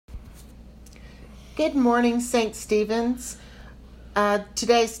Good morning, St. Stephen's.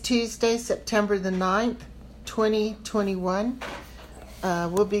 Today's Tuesday, September the 9th, 2021.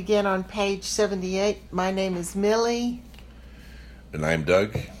 We'll begin on page 78. My name is Millie. And I'm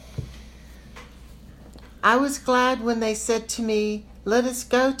Doug. I was glad when they said to me, "Let us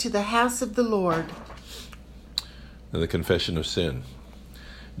go to the house of the Lord." And the confession of sin.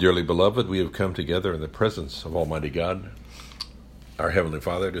 Dearly beloved, we have come together in the presence of Almighty God, our Heavenly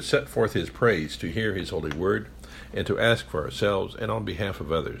Father, to set forth His praise, to hear His holy word, and to ask for ourselves and on behalf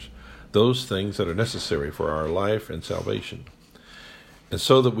of others those things that are necessary for our life and salvation. And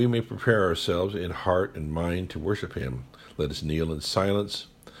so that we may prepare ourselves in heart and mind to worship Him, let us kneel in silence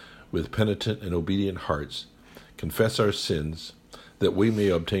with penitent and obedient hearts, confess our sins, that we may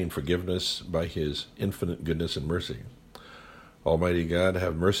obtain forgiveness by His infinite goodness and mercy. Almighty God,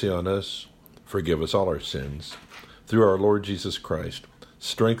 have mercy on us, forgive us all our sins, through our Lord Jesus Christ,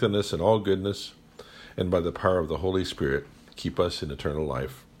 strengthen us in all goodness, and by the power of the Holy Spirit, keep us in eternal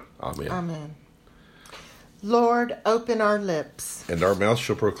life. Amen. Amen. Lord, open our lips, And our mouth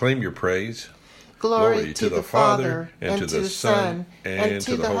shall proclaim your praise. Glory to the Father, and to the Son, and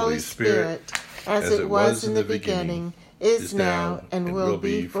to the Holy Spirit, as it was in the beginning, is now, and will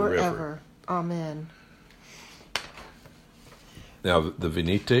be forever. Amen. Now the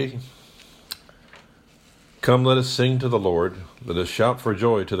Venite. Come, let us sing to the Lord. Let us shout for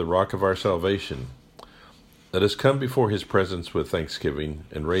joy to the rock of our salvation. Let us come before His presence with thanksgiving,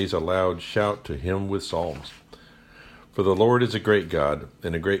 and raise a loud shout to Him with psalms. For the Lord is a great God,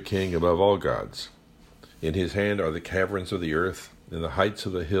 and a great King above all gods. In His hand are the caverns of the earth, and the heights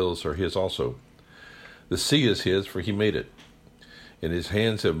of the hills are His also. The sea is His, for He made it, and His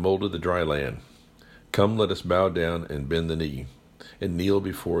hands have molded the dry land. Come, let us bow down and bend the knee, and kneel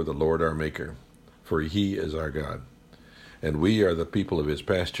before the Lord our Maker, for He is our God, and we are the people of His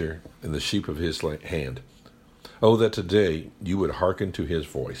pasture, and the sheep of His hand. Oh, that today you would hearken to His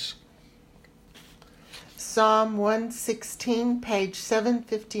voice. Psalm 116, page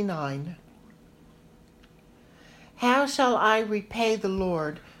 759. How shall I repay the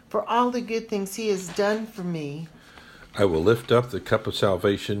Lord for all the good things He has done for me? I will lift up the cup of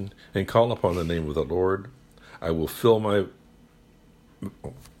salvation and call upon the name of the Lord. I will fill my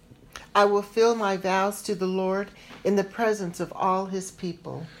vows to the Lord in the presence of all His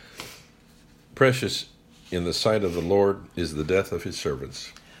people. Precious in the sight of the Lord is the death of His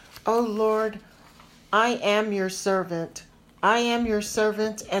servants. O Lord, I am your servant. I am your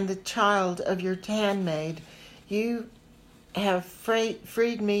servant and the child of your handmaid. You have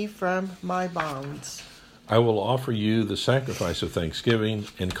freed me from my bonds. I will offer you the sacrifice of thanksgiving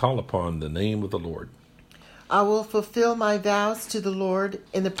and call upon the name of the Lord. I will fulfill my vows to the Lord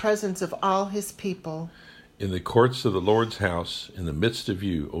in the presence of all His people. In the courts of the Lord's house, in the midst of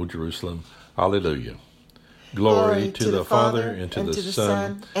you, O Jerusalem. Alleluia. Glory to the Father, and to the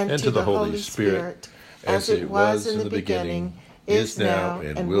Son, and to the Holy Spirit, as it was in the beginning, is now,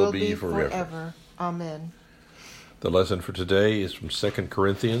 and will be forever. Amen. The lesson for today is from 2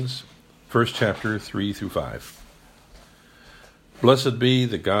 Corinthians, 1st chapter, 3 through 5. Blessed be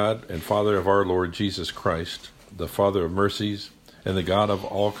the God and Father of our Lord Jesus Christ, the Father of mercies, and the God of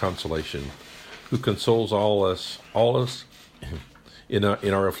all consolation, who consoles all us in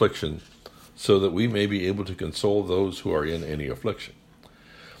our affliction, so that we may be able to console those who are in any affliction,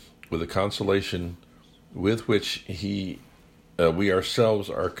 with the consolation with which we ourselves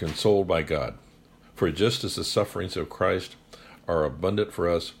are consoled by God. For just as the sufferings of Christ are abundant for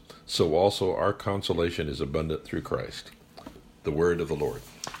us, so also our consolation is abundant through Christ. The word of the Lord.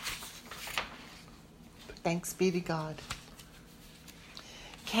 Thanks be to God.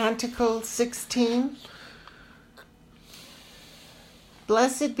 Canticle 16.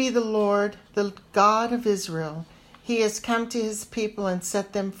 Blessed be the Lord, the God of Israel. He has come to His people and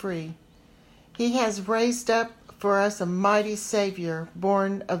set them free. He has raised up for us a mighty Savior,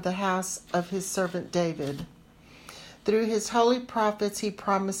 born of the house of His servant David. Through His holy prophets He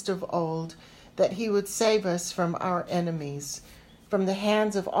promised of old that He would save us from our enemies, from the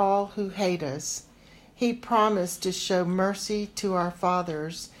hands of all who hate us. He promised to show mercy to our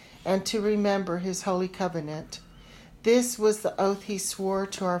fathers and to remember His holy covenant. This was the oath He swore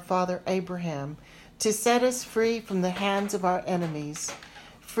to our father Abraham, to set us free from the hands of our enemies,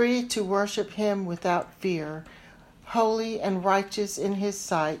 free to worship Him without fear, holy and righteous in His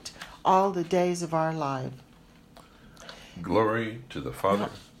sight all the days of our life. Glory to the Father.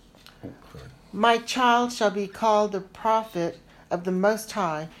 My child shall be called the prophet of the Most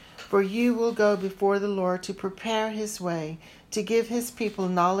High, for you will go before the Lord to prepare His way, to give His people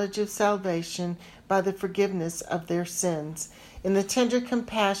knowledge of salvation by the forgiveness of their sins, In the tender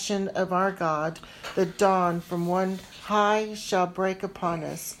compassion of our God, the dawn from one high shall break upon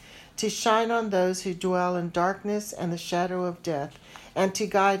us, to shine on those who dwell in darkness and the shadow of death, and to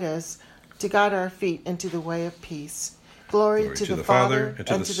guide our feet into the way of peace. Glory to the Father, and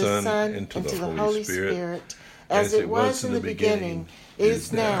to the Son, and to the Holy Spirit, as it was in the beginning,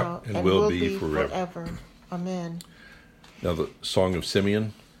 is now, and will be forever. Amen. Now the Song of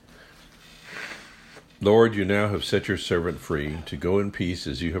Simeon. Lord, you now have set your servant free to go in peace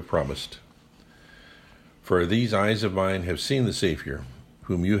as you have promised. For these eyes of mine have seen the Savior,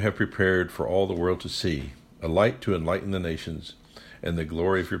 whom you have prepared for all the world to see, a light to enlighten the nations, and the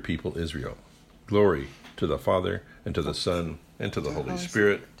glory of your people Israel. Glory to the Father, and to the Son, and to the Holy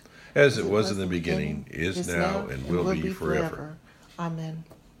Spirit, as it was in the beginning, is now, and will be forever. Amen.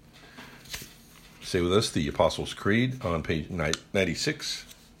 Say with us the Apostles' Creed on page 96.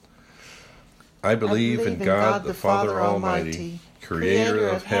 I believe in God the Father Almighty, creator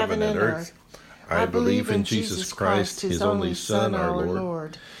of heaven and earth. I believe in Jesus Christ, his only Son, our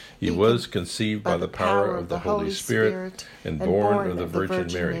Lord. He was conceived by the power of the Holy Spirit and born of the Virgin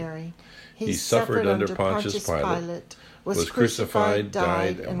Mary. He suffered under Pontius Pilate, was crucified,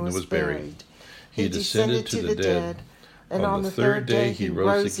 died, and was buried. He descended to the dead, and on the third day he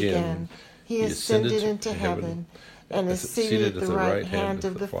rose again. He ascended into heaven, and is seated at the right hand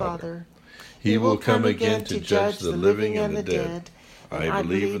of the Father. He will come again to judge the living and the dead. I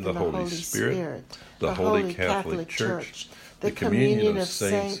believe in the Holy Spirit, the Holy Catholic Church, the communion of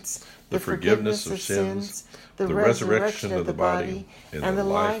saints, the forgiveness of sins, the resurrection of the body, and the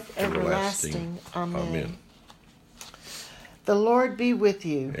life everlasting. Amen. The Lord be with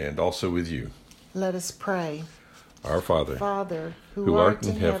you. And also with you. Let us pray. Our Father, Father, who art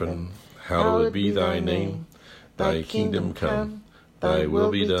in heaven, hallowed be thy name. Thy kingdom come, thy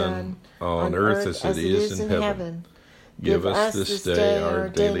will be done, on earth as it is in heaven. Give us this day our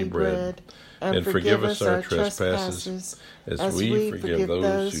daily bread, and forgive us our trespasses, as we forgive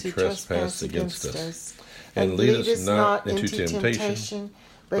those who trespass against us. And lead us not into temptation,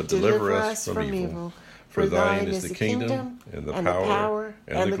 but deliver us from evil. For thine is the kingdom, and the power,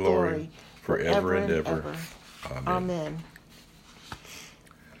 and the glory, forever and ever. Amen.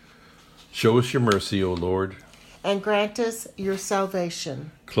 Show us your mercy, O Lord, and grant us your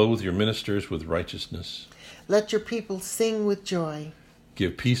salvation. Clothe your ministers with righteousness. Let your people sing with joy.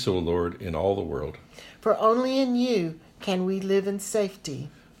 Give peace, O Lord, in all the world. For only in you can we live in safety.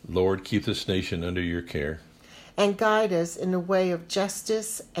 Lord, keep this nation under your care. And guide us in the way of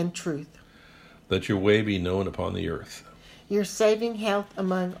justice and truth. Let your way be known upon the earth. Your saving health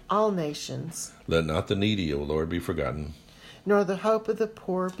among all nations. Let not the needy, O Lord, be forgotten. Nor the hope of the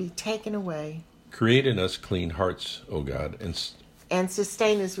poor be taken away. Create in us clean hearts, O God, and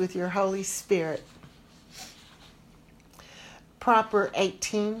sustain us with your Holy Spirit. Proper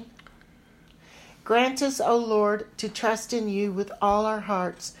 18. Grant us, O Lord, to trust in you with all our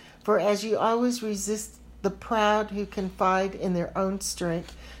hearts, for as you always resist the proud who confide in their own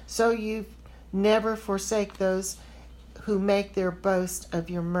strength, so you never forsake those who make their boast of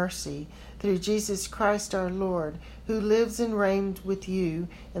your mercy, through Jesus Christ our Lord, who lives and reigns with you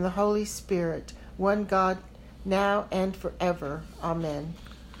in the Holy Spirit, one God, now and forever. Amen.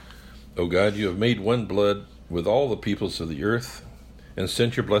 O God, you have made one blood with all the peoples of the earth, and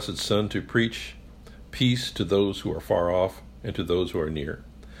sent your blessed Son to preach peace to those who are far off and to those who are near.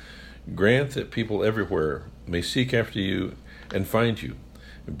 Grant that people everywhere may seek after you and find you,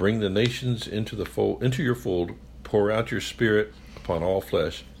 and bring the nations into your fold. Pour out your Spirit upon all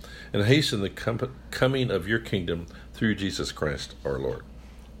flesh, and hasten the coming of your kingdom through Jesus Christ our Lord.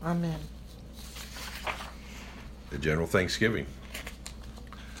 Amen. The General Thanksgiving.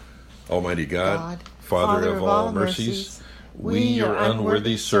 Almighty God, Father of all mercies, we, your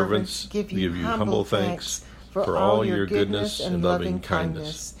unworthy servants, give you humble thanks for all your goodness and loving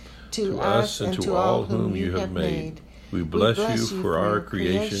kindness to us and to all whom you have made. We bless you for our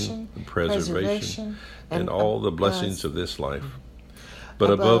creation and preservation and all the blessings of this life.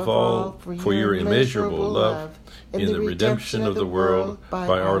 But above all, for your immeasurable love in the redemption of the world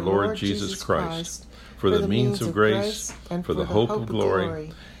by our Lord Jesus Christ, for the means of grace and for the hope of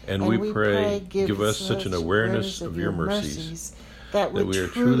glory. And we pray, give us such an awareness of your mercies, that we are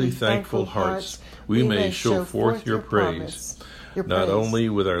truly thankful hearts, we may show forth your praise, not only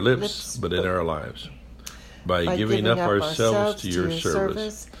with our lips, but in our lives, by giving up ourselves to your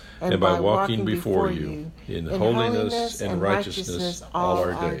service, and by walking before you in holiness and righteousness all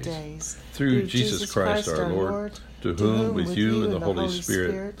our days. Through Jesus Christ our Lord, to whom with you and the Holy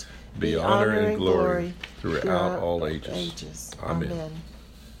Spirit be honor and glory throughout all ages. Amen.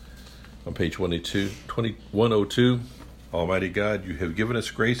 On page 102, Almighty God, you have given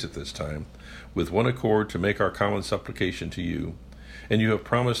us grace at this time, with one accord to make our common supplication to you, and you have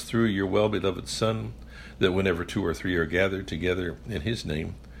promised through your well-beloved Son that whenever 2 or 3 are gathered together in his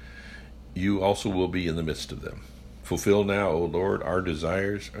name, you also will be in the midst of them. Fulfill now, O Lord, our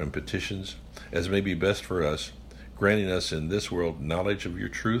desires and petitions as may be best for us, granting us in this world knowledge of your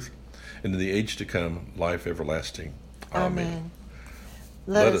truth, and in the age to come life everlasting. Amen.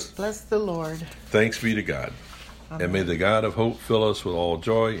 Let us bless the Lord. Thanks be to God. Amen. And may the God of hope fill us with all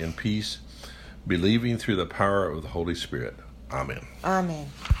joy and peace, believing through the power of the Holy Spirit. Amen. Amen.